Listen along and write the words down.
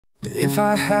If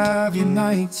I have your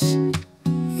nights,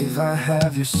 if I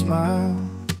have your smile,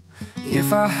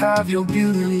 if I have your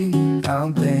beauty,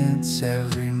 I'll dance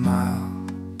every mile.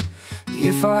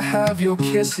 If I have your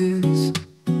kisses,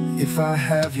 if I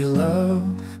have your love,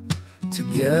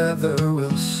 together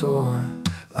we'll soar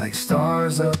like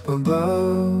stars up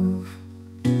above.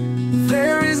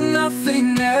 There is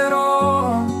nothing at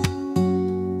all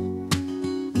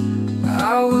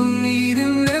I will need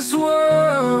in this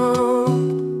world.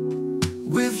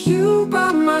 With you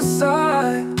by my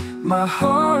side, my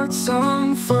heart's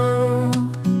unfurled.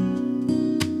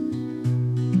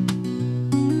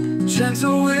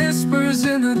 Gentle whispers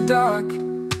in the dark,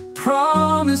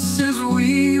 promises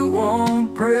we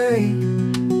won't break.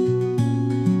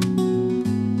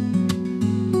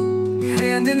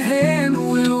 Hand in hand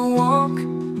we'll walk,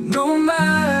 no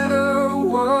matter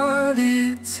what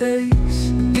it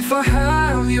takes. If I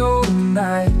have your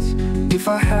nights, if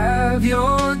I have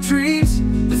your dreams,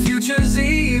 the future's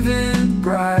even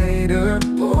brighter,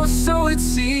 or so it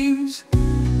seems.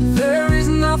 There is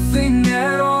nothing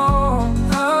at all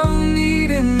I'll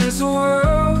need in this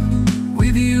world.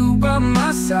 With you by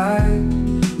my side,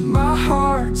 my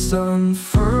heart's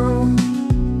unfurled.